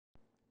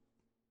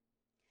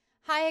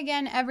Hi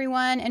again,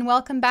 everyone, and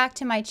welcome back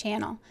to my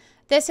channel.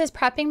 This is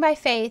Prepping by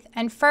Faith,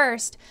 and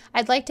first,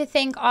 I'd like to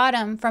thank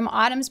Autumn from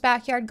Autumn's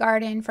Backyard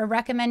Garden for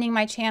recommending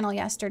my channel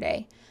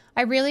yesterday.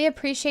 I really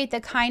appreciate the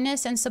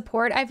kindness and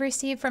support I've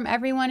received from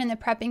everyone in the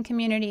prepping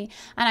community,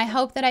 and I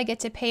hope that I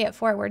get to pay it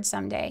forward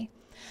someday.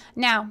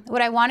 Now,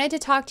 what I wanted to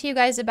talk to you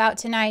guys about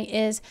tonight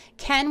is,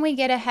 can we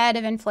get ahead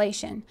of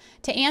inflation?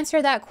 To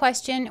answer that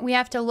question, we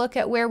have to look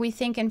at where we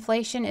think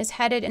inflation is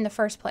headed in the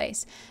first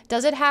place.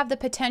 Does it have the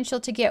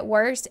potential to get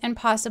worse and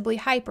possibly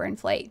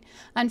hyperinflate?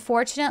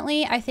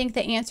 Unfortunately, I think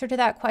the answer to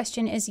that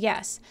question is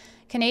yes.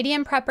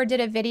 Canadian Prepper did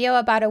a video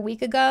about a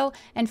week ago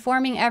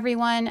informing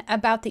everyone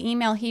about the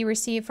email he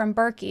received from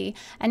Berkey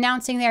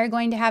announcing they are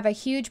going to have a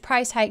huge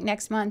price hike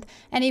next month,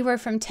 anywhere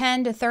from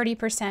 10 to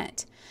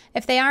 30%.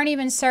 If they aren't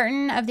even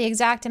certain of the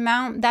exact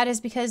amount, that is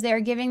because they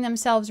are giving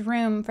themselves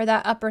room for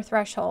that upper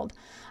threshold.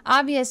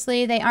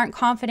 Obviously, they aren't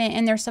confident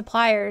in their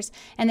suppliers,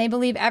 and they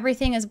believe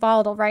everything is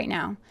volatile right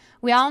now.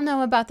 We all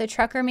know about the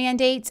trucker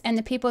mandates and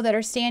the people that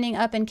are standing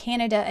up in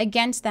Canada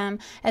against them,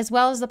 as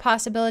well as the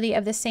possibility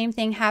of the same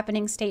thing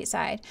happening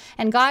stateside.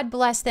 And God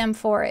bless them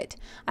for it.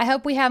 I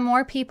hope we have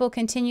more people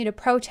continue to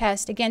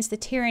protest against the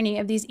tyranny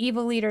of these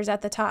evil leaders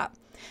at the top.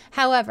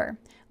 However,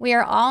 we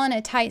are all in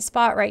a tight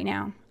spot right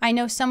now. I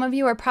know some of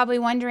you are probably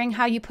wondering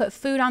how you put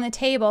food on the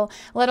table,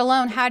 let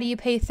alone how do you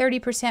pay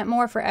 30%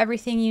 more for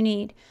everything you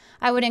need.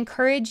 I would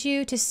encourage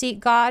you to seek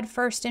God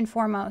first and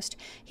foremost.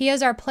 He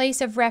is our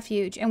place of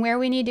refuge and where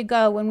we need to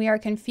go when we are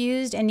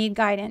confused and need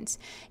guidance.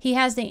 He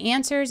has the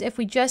answers if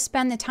we just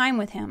spend the time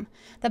with Him.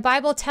 The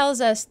Bible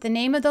tells us the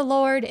name of the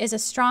Lord is a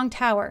strong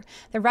tower.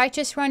 The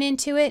righteous run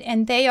into it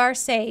and they are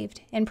saved,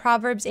 in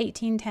Proverbs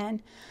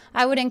 18:10.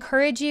 I would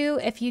encourage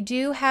you, if you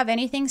do have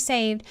anything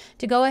saved,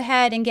 to go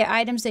ahead and get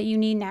items that you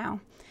need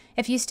now.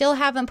 If you still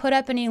haven't put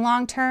up any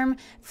long-term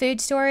food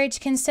storage,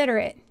 consider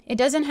it. It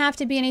doesn't have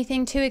to be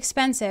anything too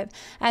expensive.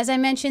 As I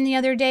mentioned the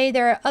other day,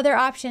 there are other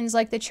options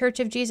like the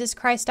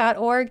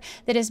churchofjesuschrist.org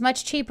that is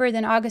much cheaper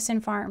than Augustin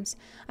Farms.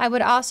 I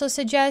would also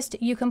suggest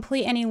you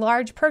complete any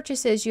large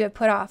purchases you have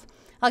put off.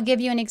 I'll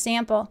give you an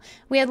example.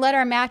 We had let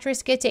our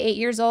mattress get to 8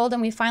 years old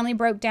and we finally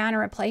broke down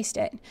and replaced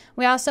it.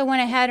 We also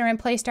went ahead and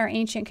replaced our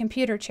ancient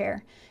computer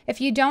chair.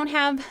 If you don't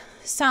have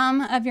some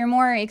of your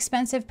more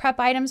expensive prep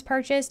items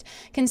purchased,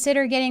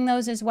 consider getting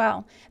those as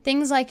well.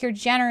 Things like your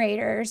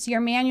generators, your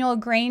manual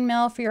grain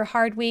mill for your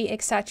hard wheat,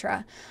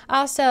 etc.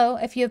 Also,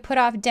 if you have put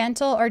off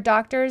dental or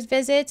doctor's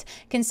visits,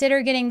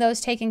 consider getting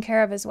those taken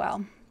care of as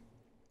well.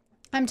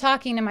 I'm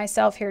talking to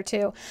myself here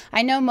too.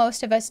 I know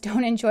most of us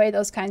don't enjoy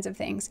those kinds of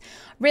things.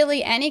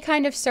 Really, any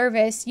kind of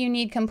service you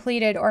need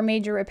completed or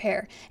major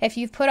repair. If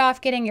you've put off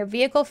getting your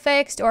vehicle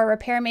fixed or a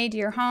repair made to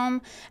your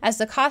home, as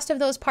the cost of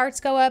those parts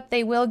go up,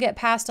 they will get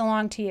passed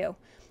along to you.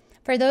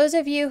 For those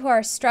of you who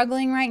are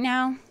struggling right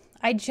now,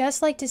 I'd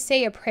just like to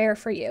say a prayer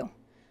for you.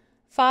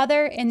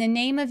 Father, in the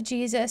name of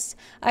Jesus,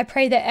 I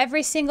pray that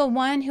every single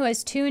one who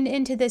has tuned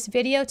into this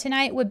video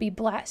tonight would be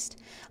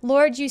blessed.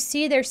 Lord, you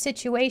see their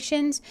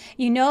situations.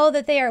 You know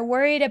that they are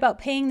worried about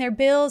paying their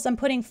bills and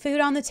putting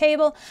food on the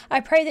table. I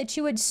pray that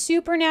you would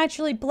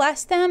supernaturally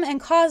bless them and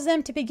cause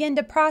them to begin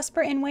to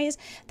prosper in ways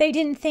they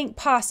didn't think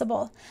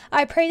possible.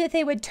 I pray that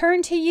they would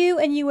turn to you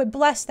and you would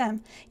bless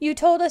them. You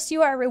told us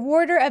you are a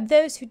rewarder of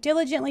those who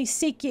diligently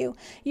seek you.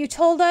 You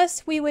told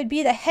us we would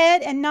be the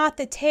head and not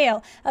the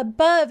tail,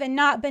 above and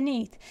not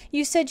beneath.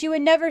 You said you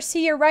would never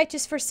see your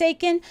righteous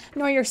forsaken,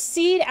 nor your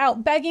seed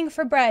out begging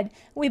for bread.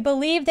 We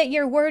believe that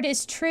your word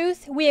is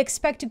truth. We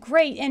expect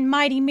great and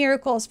mighty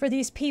miracles for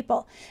these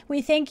people.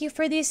 We thank you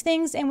for these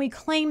things and we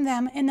claim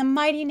them in the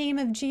mighty name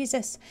of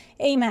Jesus.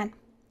 Amen.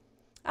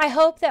 I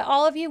hope that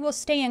all of you will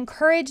stay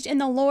encouraged in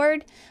the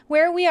Lord.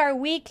 Where we are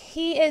weak,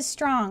 He is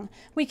strong.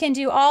 We can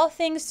do all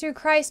things through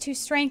Christ who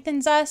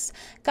strengthens us.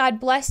 God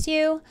bless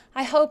you.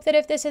 I hope that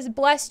if this has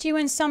blessed you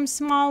in some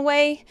small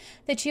way,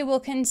 that you will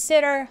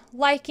consider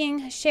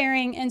liking,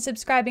 sharing, and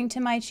subscribing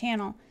to my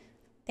channel.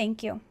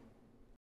 Thank you.